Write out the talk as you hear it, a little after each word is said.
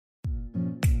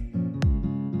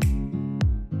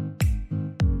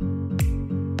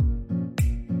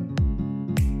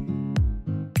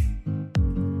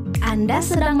Anda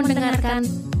sedang mendengarkan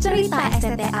cerita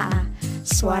STTAA,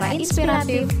 suara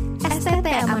inspiratif STT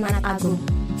Amanat Agung.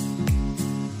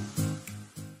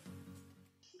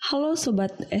 Halo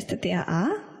Sobat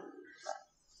STTAA,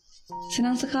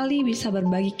 senang sekali bisa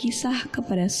berbagi kisah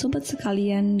kepada sobat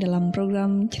sekalian dalam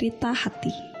program Cerita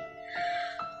Hati.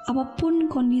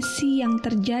 Apapun kondisi yang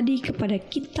terjadi kepada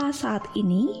kita saat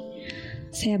ini,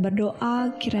 saya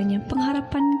berdoa kiranya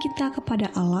pengharapan kita kepada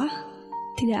Allah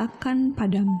tidak akan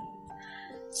padam,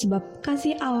 sebab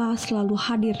kasih Allah selalu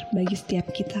hadir bagi setiap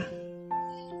kita.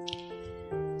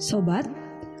 Sobat,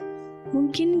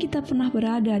 mungkin kita pernah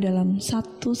berada dalam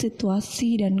satu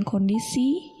situasi dan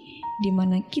kondisi di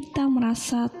mana kita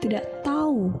merasa tidak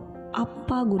tahu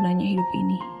apa gunanya hidup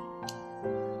ini.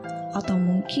 Atau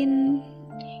mungkin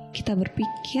kita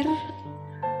berpikir,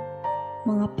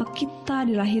 mengapa kita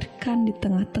dilahirkan di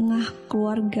tengah-tengah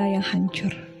keluarga yang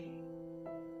hancur?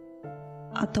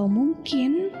 Atau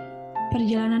mungkin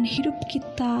perjalanan hidup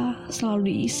kita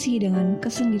selalu diisi dengan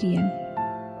kesendirian.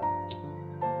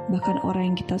 Bahkan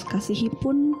orang yang kita kasihi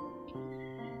pun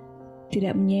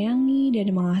tidak menyayangi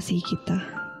dan mengasihi kita.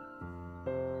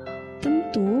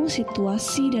 Tentu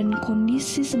situasi dan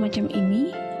kondisi semacam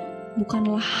ini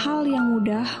bukanlah hal yang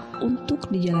mudah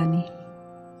untuk dijalani.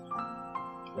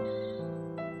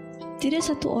 Tidak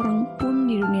satu orang pun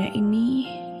di dunia ini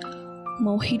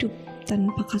mau hidup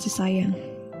tanpa kasih sayang.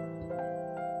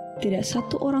 Tidak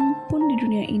satu orang pun di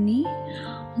dunia ini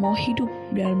mau hidup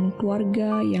dalam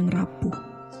keluarga yang rapuh.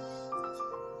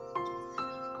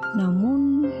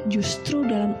 Namun justru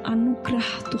dalam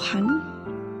anugerah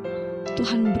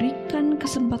Tuhan berikan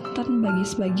kesempatan bagi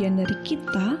sebagian dari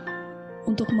kita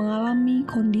untuk mengalami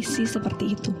kondisi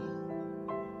seperti itu.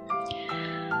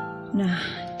 Nah,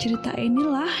 cerita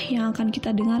inilah yang akan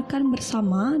kita dengarkan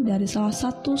bersama dari salah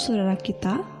satu saudara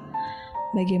kita,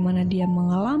 bagaimana dia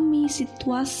mengalami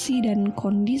situasi dan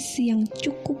kondisi yang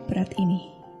cukup berat ini.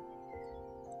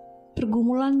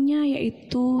 Pergumulannya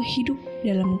yaitu hidup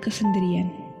dalam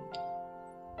kesendirian,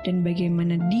 dan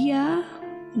bagaimana dia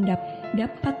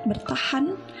dapat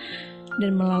bertahan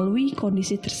dan melalui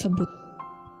kondisi tersebut.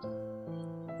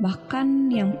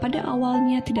 Bahkan yang pada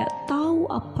awalnya tidak tahu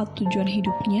apa tujuan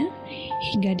hidupnya,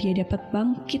 hingga dia dapat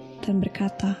bangkit dan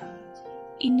berkata,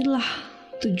 "Inilah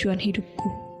tujuan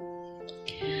hidupku."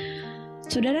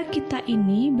 Saudara kita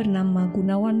ini bernama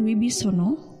Gunawan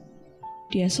Wibisono.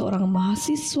 Dia seorang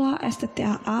mahasiswa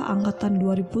STTAA angkatan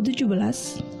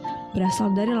 2017,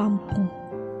 berasal dari Lampung.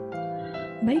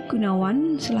 Baik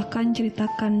Gunawan, silakan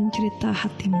ceritakan cerita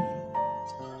hatimu.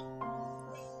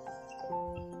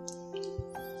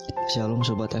 Shalom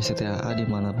Sobat STTAA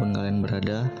dimanapun kalian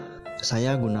berada.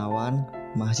 Saya Gunawan,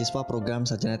 mahasiswa program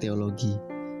Sarjana Teologi.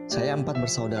 Saya 4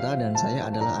 bersaudara dan saya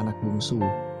adalah anak bungsu.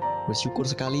 Bersyukur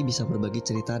sekali bisa berbagi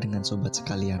cerita dengan sobat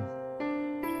sekalian.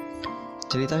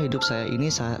 Cerita hidup saya ini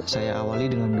saya awali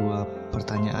dengan 2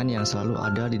 pertanyaan yang selalu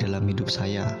ada di dalam hidup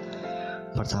saya.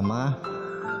 Pertama,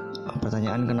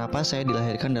 pertanyaan kenapa saya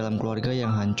dilahirkan dalam keluarga yang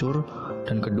hancur,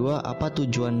 dan kedua, apa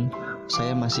tujuan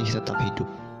saya masih tetap hidup.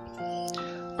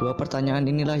 2 pertanyaan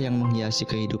inilah yang menghiasi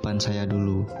kehidupan saya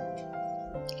dulu.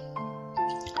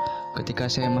 Ketika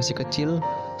saya masih kecil,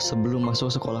 sebelum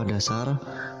masuk sekolah dasar,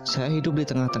 saya hidup di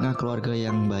tengah-tengah keluarga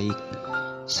yang baik.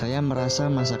 Saya merasa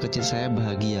masa kecil saya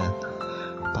bahagia.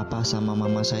 Papa sama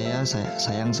mama saya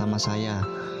sayang sama saya.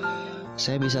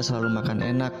 Saya bisa selalu makan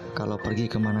enak, kalau pergi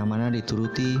kemana-mana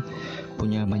dituruti,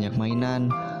 punya banyak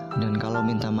mainan, dan kalau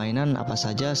minta mainan apa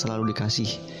saja selalu dikasih.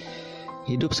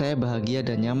 Hidup saya bahagia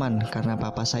dan nyaman karena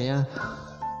papa saya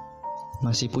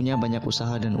masih punya banyak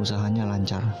usaha dan usahanya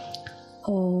lancar.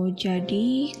 Oh,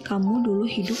 jadi kamu dulu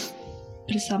hidup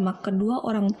bersama kedua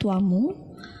orang tuamu,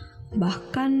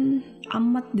 bahkan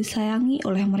amat disayangi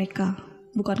oleh mereka.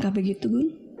 Bukankah begitu, Gun?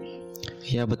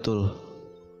 Iya, betul.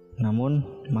 Namun,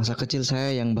 masa kecil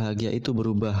saya yang bahagia itu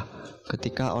berubah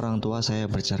ketika orang tua saya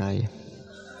bercerai.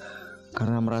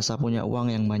 Karena merasa punya uang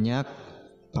yang banyak,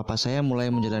 papa saya mulai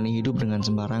menjalani hidup dengan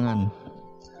sembarangan.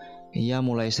 Ia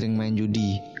mulai sering main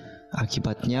judi.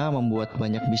 Akibatnya membuat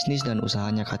banyak bisnis dan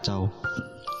usahanya kacau.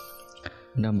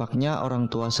 Dampaknya orang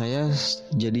tua saya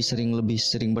jadi lebih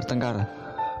sering bertengkar.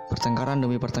 Pertengkaran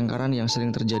demi pertengkaran yang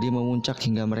sering terjadi memuncak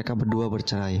hingga mereka berdua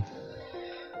bercerai.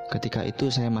 Ketika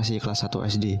itu saya masih kelas 1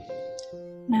 SD.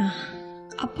 Nah,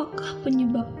 apakah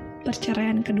penyebab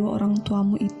perceraian kedua orang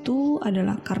tuamu itu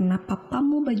adalah karena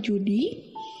papamu berjudi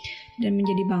dan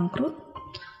menjadi bangkrut,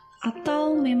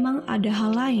 atau memang ada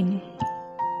hal lain?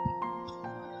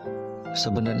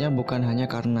 Sebenarnya bukan hanya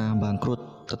karena bangkrut,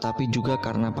 tetapi juga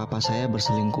karena papa saya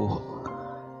berselingkuh.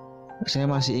 Saya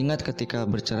masih ingat ketika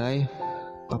bercerai,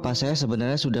 Papa saya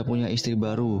sebenarnya sudah punya istri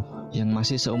baru yang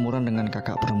masih seumuran dengan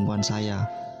kakak perempuan saya.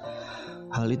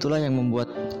 Hal itulah yang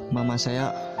membuat mama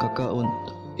saya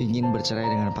ingin bercerai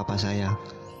dengan papa saya.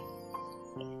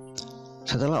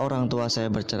 Setelah orang tua saya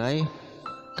bercerai,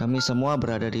 kami semua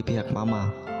berada di pihak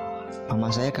mama. Mama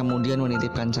saya kemudian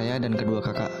menitipkan saya dan kedua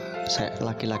kakak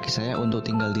laki-laki saya untuk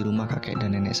tinggal di rumah kakek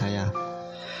dan nenek saya.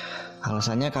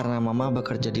 Alasannya karena mama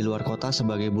bekerja di luar kota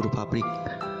sebagai buruh pabrik.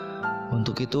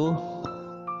 Untuk itu,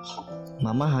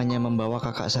 mama hanya membawa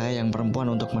kakak saya yang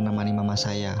perempuan untuk menemani mama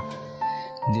saya.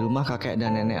 Di rumah kakek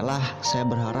dan neneklah saya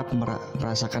berharap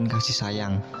merasakan kasih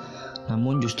sayang.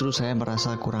 Namun justru saya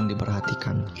merasa kurang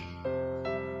diperhatikan.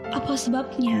 Apa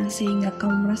sebabnya sehingga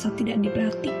kamu merasa tidak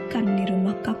diperhatikan di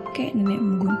rumah kakek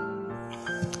nenekmu, Gun?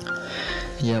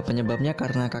 Ya, penyebabnya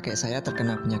karena kakek saya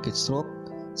terkena penyakit stroke,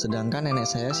 sedangkan nenek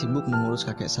saya sibuk mengurus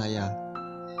kakek saya.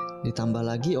 Ditambah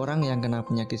lagi orang yang kena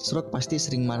penyakit stroke pasti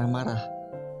sering marah-marah.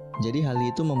 Jadi hal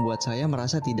itu membuat saya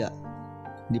merasa tidak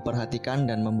diperhatikan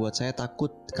dan membuat saya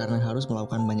takut karena harus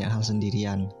melakukan banyak hal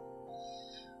sendirian.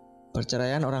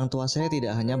 Perceraian orang tua saya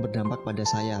tidak hanya berdampak pada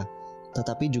saya,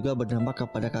 tetapi juga berdampak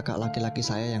kepada kakak laki-laki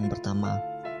saya yang pertama.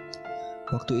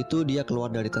 Waktu itu dia keluar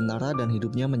dari tentara dan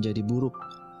hidupnya menjadi buruk.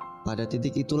 Pada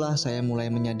titik itulah saya mulai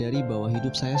menyadari bahwa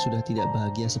hidup saya sudah tidak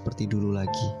bahagia seperti dulu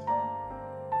lagi.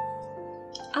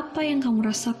 Apa yang kamu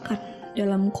rasakan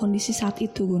dalam kondisi saat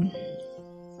itu, Gun?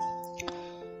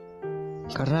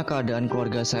 Karena keadaan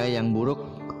keluarga saya yang buruk,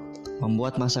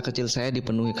 membuat masa kecil saya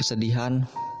dipenuhi kesedihan,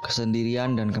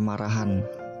 kesendirian, dan kemarahan.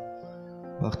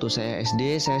 Waktu saya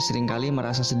SD, saya seringkali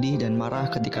merasa sedih dan marah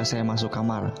ketika saya masuk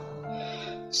kamar.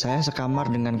 Saya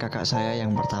sekamar dengan kakak saya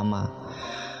yang pertama.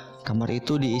 Kamar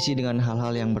itu diisi dengan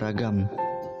hal-hal yang beragam.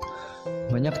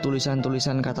 Banyak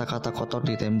tulisan-tulisan kata-kata kotor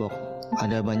di tembok.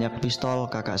 Ada banyak pistol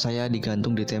kakak saya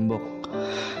digantung di tembok.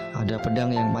 Ada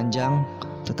pedang yang panjang,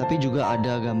 tetapi juga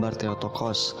ada gambar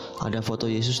Theotokos. Ada foto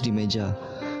Yesus di meja.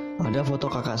 Ada foto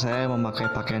kakak saya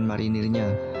memakai pakaian marinirnya.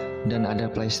 Dan ada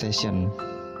PlayStation.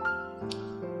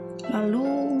 Lalu,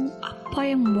 apa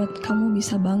yang membuat kamu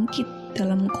bisa bangkit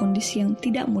dalam kondisi yang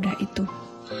tidak mudah itu?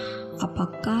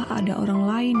 Apakah ada orang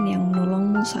lain yang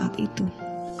menolongmu saat itu?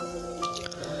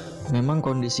 Memang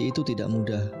kondisi itu tidak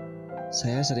mudah.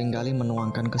 Saya seringkali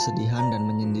menuangkan kesedihan dan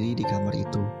menyendiri di kamar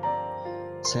itu.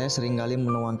 Saya seringkali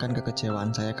menuangkan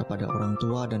kekecewaan saya kepada orang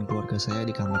tua dan keluarga saya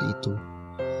di kamar itu.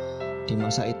 Di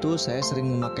masa itu, saya sering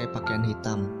memakai pakaian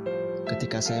hitam.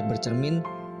 Ketika saya bercermin,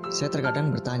 saya terkadang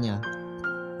bertanya,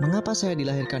 mengapa saya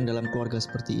dilahirkan dalam keluarga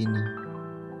seperti ini?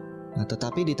 Nah,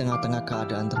 tetapi di tengah-tengah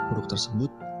keadaan terpuruk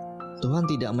tersebut, Tuhan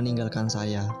tidak meninggalkan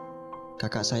saya.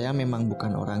 Kakak saya memang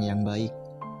bukan orang yang baik,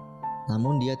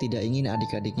 namun dia tidak ingin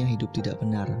adik-adiknya hidup tidak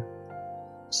benar.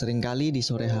 Seringkali di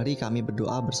sore hari kami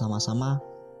berdoa bersama-sama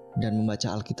dan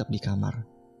membaca Alkitab di kamar.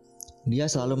 Dia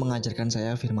selalu mengajarkan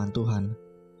saya firman Tuhan.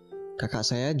 Kakak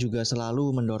saya juga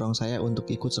selalu mendorong saya untuk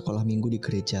ikut sekolah minggu di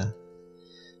gereja.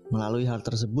 Melalui hal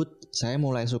tersebut, saya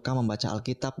mulai suka membaca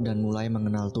Alkitab dan mulai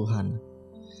mengenal Tuhan.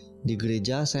 Di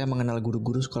gereja, saya mengenal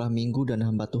guru-guru sekolah minggu dan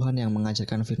hamba Tuhan yang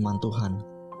mengajarkan firman Tuhan.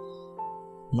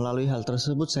 Melalui hal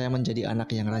tersebut, saya menjadi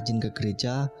anak yang rajin ke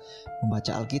gereja,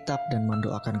 membaca Alkitab, dan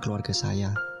mendoakan keluarga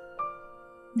saya.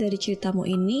 Dari ceritamu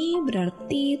ini,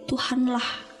 berarti Tuhanlah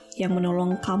yang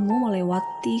menolong kamu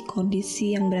melewati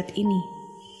kondisi yang berat ini.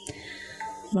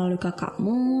 Melalui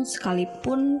kakakmu,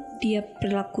 sekalipun dia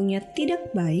perilakunya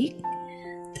tidak baik,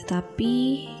 tetapi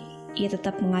ia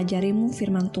tetap mengajarimu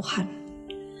firman Tuhan.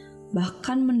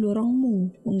 Bahkan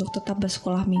mendorongmu untuk tetap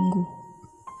bersekolah minggu.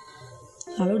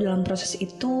 Lalu dalam proses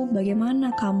itu,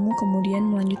 bagaimana kamu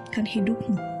kemudian melanjutkan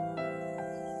hidupmu?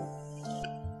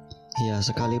 Ya,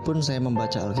 sekalipun saya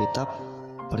membaca Alkitab,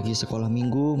 pergi sekolah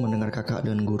minggu, mendengar kakak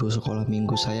dan guru sekolah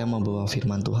minggu saya membawa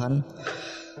firman Tuhan,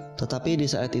 tetapi di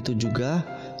saat itu juga,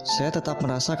 saya tetap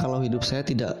merasa kalau hidup saya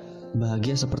tidak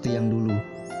bahagia seperti yang dulu.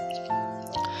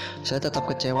 Saya tetap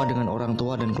kecewa dengan orang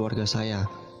tua dan keluarga saya.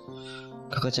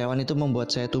 Kekecewaan itu membuat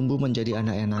saya tumbuh menjadi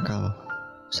anak yang nakal.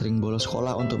 Sering bolos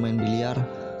sekolah untuk main biliar,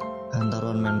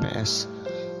 antaruan main PS.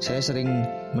 Saya sering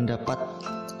mendapat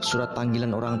surat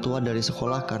panggilan orang tua dari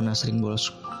sekolah karena sering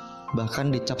bolos.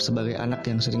 Bahkan dicap sebagai anak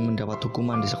yang sering mendapat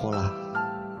hukuman di sekolah.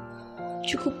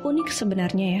 Cukup unik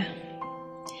sebenarnya ya.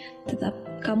 Tetap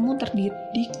kamu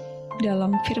terdidik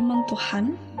dalam firman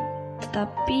Tuhan,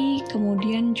 tetapi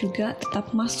kemudian juga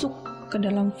tetap masuk ke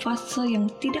dalam fase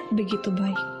yang tidak begitu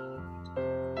baik.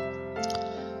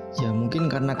 Ya mungkin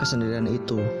karena kesendirian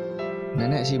itu,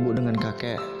 nenek sibuk dengan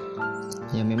kakek.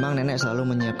 Ya memang nenek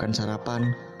selalu menyiapkan sarapan,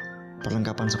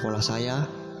 perlengkapan sekolah saya.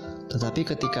 Tetapi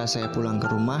ketika saya pulang ke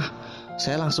rumah,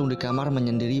 saya langsung di kamar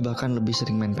menyendiri bahkan lebih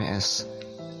sering main PS.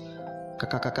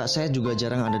 Kakak-kakak saya juga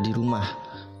jarang ada di rumah.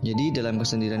 Jadi dalam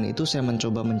kesendirian itu saya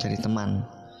mencoba mencari teman.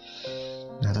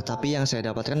 Nah, tetapi yang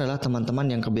saya dapatkan adalah teman-teman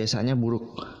yang kebiasaannya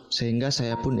buruk, sehingga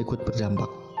saya pun ikut berdampak.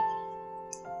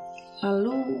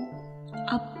 Lalu,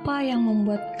 apa yang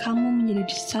membuat kamu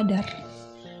menjadi sadar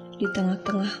di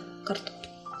tengah-tengah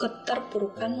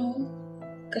keterpurukanmu,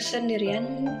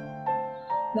 kesendirianmu,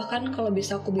 bahkan kalau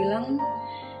bisa aku bilang,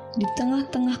 di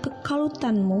tengah-tengah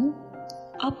kekalutanmu,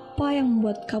 apa yang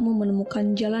membuat kamu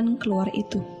menemukan jalan keluar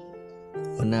itu?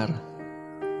 Benar,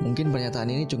 mungkin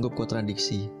pernyataan ini cukup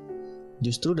kontradiksi.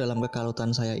 Justru dalam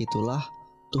kekalutan saya itulah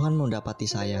Tuhan mendapati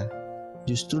saya.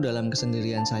 Justru dalam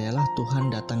kesendirian sayalah Tuhan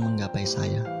datang menggapai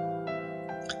saya.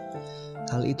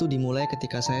 Hal itu dimulai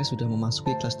ketika saya sudah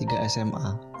memasuki kelas 3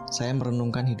 SMA. Saya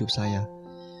merenungkan hidup saya.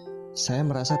 Saya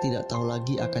merasa tidak tahu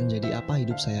lagi akan jadi apa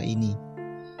hidup saya ini.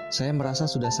 Saya merasa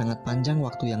sudah sangat panjang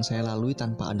waktu yang saya lalui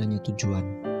tanpa adanya tujuan.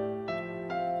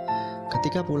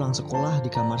 Ketika pulang sekolah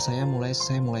di kamar saya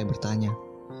mulai bertanya,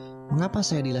 mengapa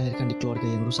saya dilahirkan di keluarga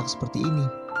yang rusak seperti ini?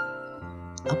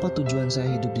 Apa tujuan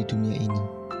saya hidup di dunia ini?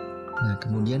 Nah,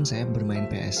 kemudian saya bermain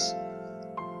PS.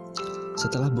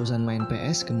 Setelah bosan main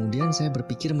PS, kemudian saya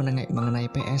berpikir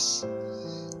mengenai PS.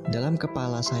 Dalam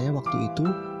kepala saya waktu itu,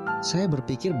 saya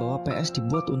berpikir bahwa PS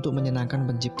dibuat untuk menyenangkan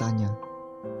penciptanya.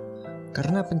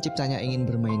 Karena penciptanya ingin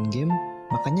bermain game,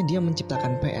 makanya dia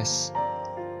menciptakan PS.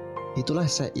 Itulah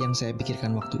yang saya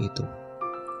pikirkan waktu itu.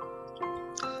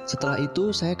 Setelah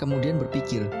itu, saya kemudian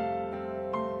berpikir,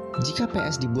 jika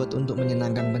PS dibuat untuk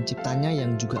menyenangkan penciptanya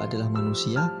yang juga adalah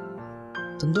manusia,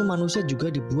 tentu manusia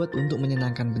juga dibuat untuk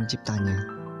menyenangkan penciptanya.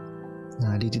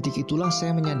 Nah, di titik itulah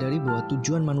saya menyadari bahwa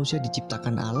tujuan manusia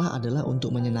diciptakan Allah adalah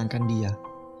untuk menyenangkan Dia.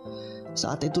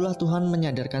 Saat itulah Tuhan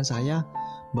menyadarkan saya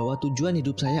bahwa tujuan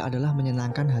hidup saya adalah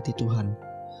menyenangkan hati Tuhan.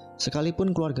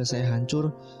 Sekalipun keluarga saya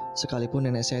hancur, sekalipun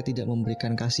nenek saya tidak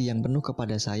memberikan kasih yang penuh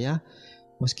kepada saya,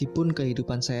 meskipun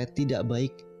kehidupan saya tidak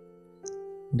baik,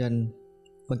 dan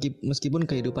meskipun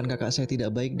kehidupan kakak saya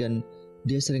tidak baik dan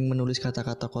dia sering menulis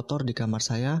kata-kata kotor di kamar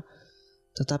saya,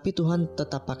 tetapi Tuhan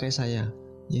tetap pakai saya,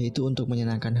 yaitu untuk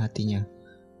menyenangkan hatinya.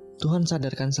 Tuhan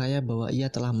sadarkan saya bahwa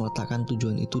Ia telah meletakkan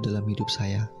tujuan itu dalam hidup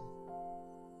saya.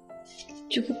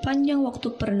 Cukup panjang waktu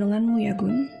perenunganmu ya,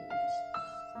 Gun.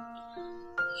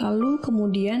 Lalu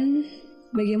kemudian,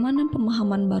 bagaimana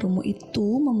pemahaman barumu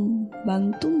itu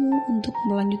membantumu untuk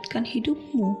melanjutkan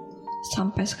hidupmu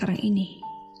sampai sekarang ini?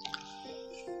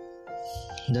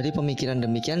 Dari pemikiran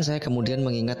demikian, saya kemudian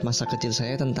mengingat masa kecil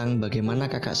saya tentang bagaimana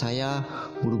kakak saya,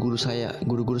 guru-guru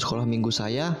sekolah minggu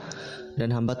saya,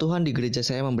 dan hamba Tuhan di gereja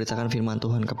saya memberitakan firman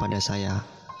Tuhan kepada saya.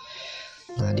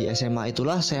 Nah, di SMA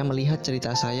itulah saya melihat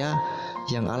cerita saya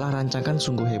yang Allah rancangkan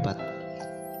sungguh hebat.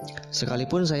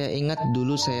 Sekalipun saya ingat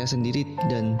dulu saya sendiri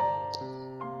dan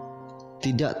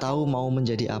tidak tahu mau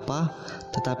menjadi apa,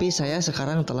 tetapi saya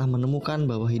sekarang telah menemukan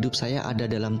bahwa hidup saya ada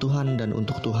dalam Tuhan dan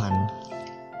untuk Tuhan.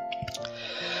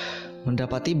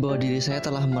 Mendapati bahwa diri saya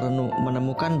telah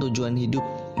menemukan tujuan hidup,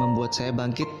 membuat saya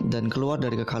bangkit dan keluar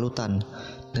dari kekalutan,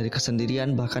 dari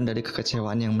kesendirian, bahkan dari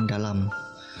kekecewaan yang mendalam.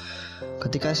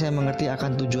 Ketika saya mengerti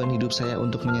akan tujuan hidup saya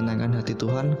untuk menyenangkan hati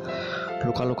Tuhan,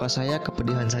 luka-luka saya,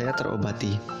 kepedihan saya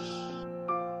terobati.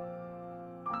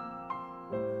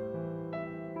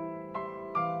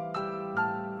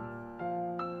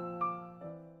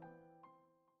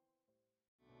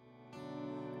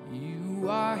 You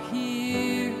are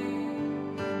here,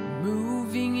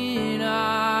 moving in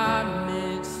our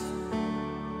midst.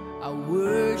 I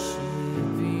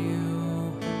worship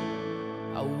you,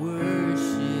 I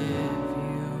worship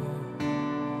you.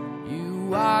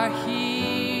 You are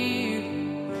here,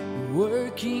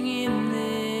 working in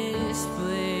this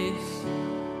place.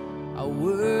 I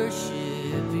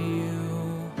worship you,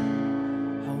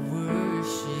 I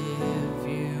worship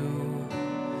you.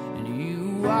 And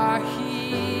you are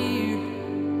here,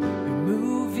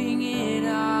 moving in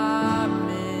our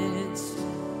midst.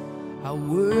 I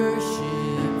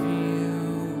worship you,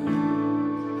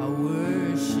 I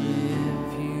worship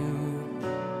you.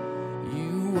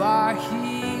 You are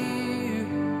here,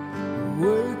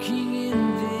 working in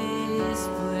this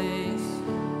place.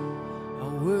 I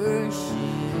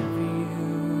worship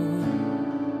you,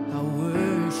 I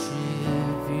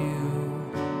worship you.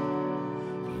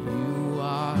 You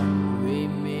are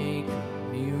waymaker,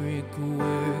 miracle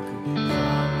worker,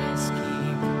 promise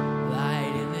keeper,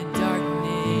 light in the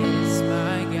darkness,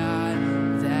 my God,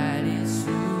 that is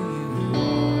who you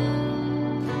are.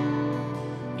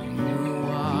 You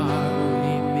are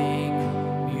waymaker,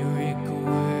 miracle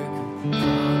worker,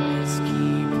 promise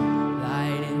keeper,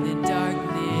 light in the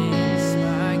darkness,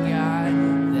 my God,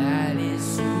 that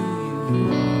is who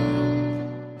you are.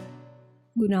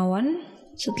 Gunawan,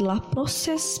 setelah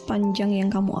proses panjang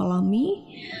yang kamu alami,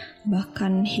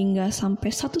 bahkan hingga sampai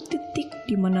satu titik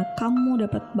di mana kamu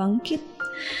dapat bangkit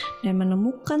dan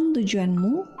menemukan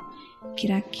tujuanmu,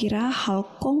 kira-kira hal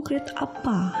konkret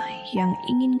apa yang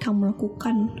ingin kamu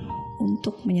lakukan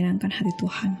untuk menyenangkan hati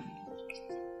Tuhan?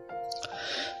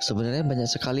 Sebenarnya banyak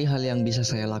sekali hal yang bisa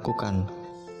saya lakukan.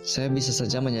 Saya bisa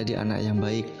saja menjadi anak yang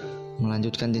baik,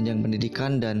 melanjutkan jenjang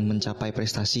pendidikan dan mencapai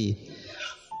prestasi.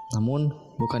 Namun,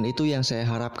 bukan itu yang saya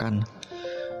harapkan.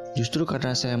 Justru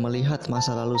karena saya melihat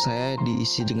masa lalu saya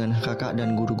diisi dengan kakak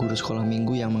dan guru-guru sekolah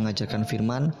minggu yang mengajarkan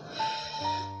firman,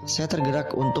 saya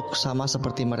tergerak untuk sama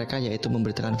seperti mereka, yaitu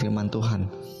memberitakan firman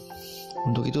Tuhan.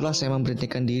 Untuk itulah saya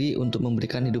memberanikan diri untuk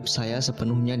memberikan hidup saya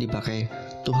sepenuhnya dipakai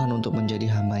Tuhan untuk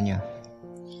menjadi hamba-Nya.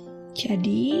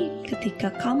 Jadi,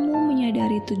 ketika kamu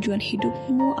menyadari tujuan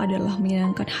hidupmu adalah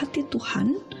menyenangkan hati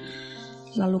Tuhan,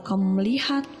 lalu kamu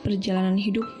melihat perjalanan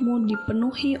hidupmu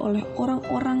dipenuhi oleh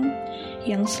orang-orang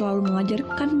yang selalu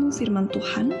mengajarkanmu firman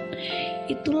Tuhan,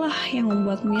 itulah yang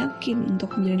membuatmu yakin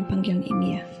untuk menjalani panggilan ini,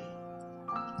 ya?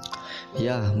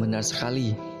 Ya, benar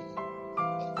sekali.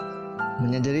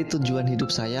 Menyadari tujuan hidup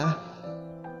saya,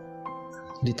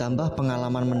 ditambah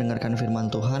pengalaman mendengarkan firman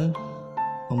Tuhan,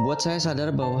 membuat saya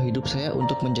sadar bahwa hidup saya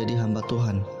untuk menjadi hamba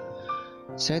Tuhan.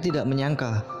 Saya tidak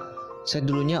menyangka, saya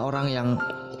dulunya orang yang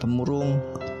pemurung,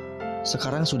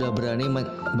 sekarang sudah berani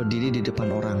berdiri di depan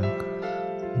orang.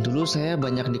 Dulu saya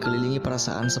banyak dikelilingi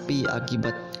perasaan sepi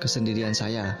akibat kesendirian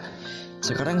saya.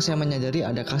 Sekarang saya menyadari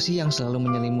ada kasih yang selalu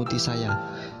menyelimuti saya,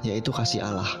 yaitu kasih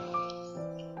Allah.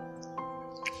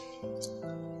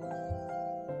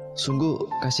 Sungguh,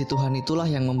 kasih Tuhan itulah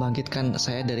yang membangkitkan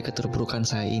saya dari keterpurukan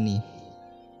saya ini.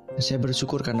 Saya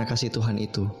bersyukur karena kasih Tuhan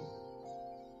itu.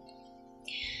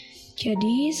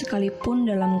 Jadi, sekalipun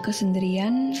dalam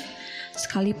kesendirian,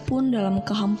 sekalipun dalam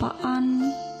kehampaan,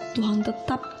 Tuhan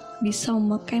tetap bisa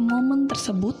memakai momen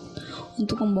tersebut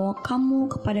untuk membawa kamu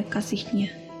kepada kasih-Nya.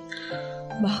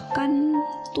 Bahkan,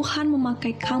 Tuhan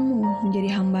memakai kamu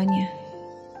menjadi hamba-Nya.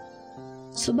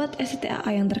 Sobat STTA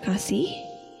yang terkasih,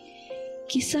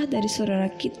 kisah dari saudara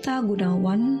kita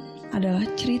Gunawan adalah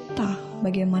cerita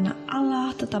bagaimana Allah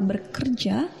tetap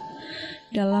bekerja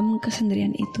dalam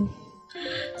kesendirian itu.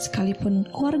 Sekalipun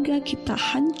keluarga kita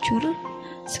hancur,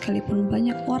 sekalipun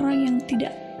banyak orang yang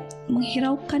tidak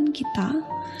menghiraukan kita,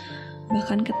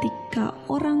 bahkan ketika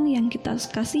orang yang kita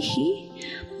kasihi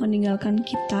meninggalkan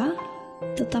kita,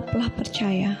 tetaplah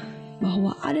percaya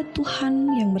bahwa ada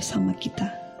Tuhan yang bersama kita.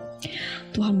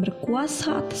 Tuhan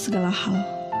berkuasa atas segala hal,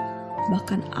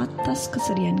 bahkan atas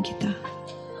kesedihan kita.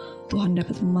 Tuhan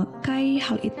dapat memakai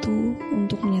hal itu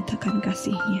untuk menyatakan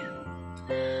kasih-Nya.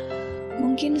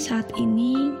 Mungkin saat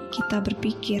ini kita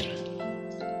berpikir,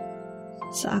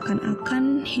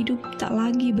 seakan-akan hidup tak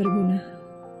lagi berguna.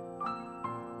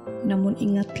 Namun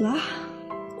ingatlah,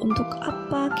 untuk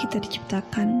apa kita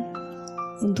diciptakan,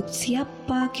 untuk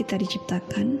siapa kita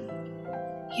diciptakan,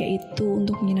 yaitu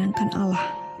untuk menyenangkan Allah.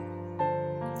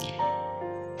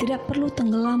 Tidak perlu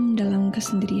tenggelam dalam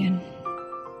kesendirian,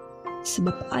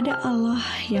 sebab ada Allah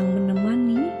yang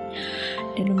menemani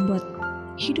dan membuat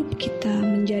hidup kita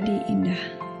menjadi indah.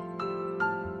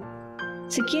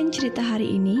 Sekian cerita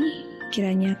hari ini,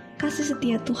 kiranya kasih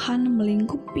setia Tuhan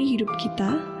melingkupi hidup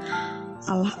kita.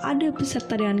 Allah ada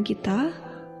beserta dengan kita,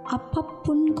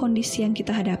 apapun kondisi yang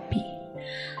kita hadapi.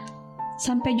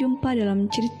 Sampai jumpa dalam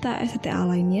cerita STTA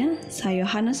lainnya. Saya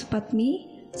Yohana Supatmi,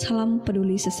 salam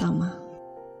peduli sesama.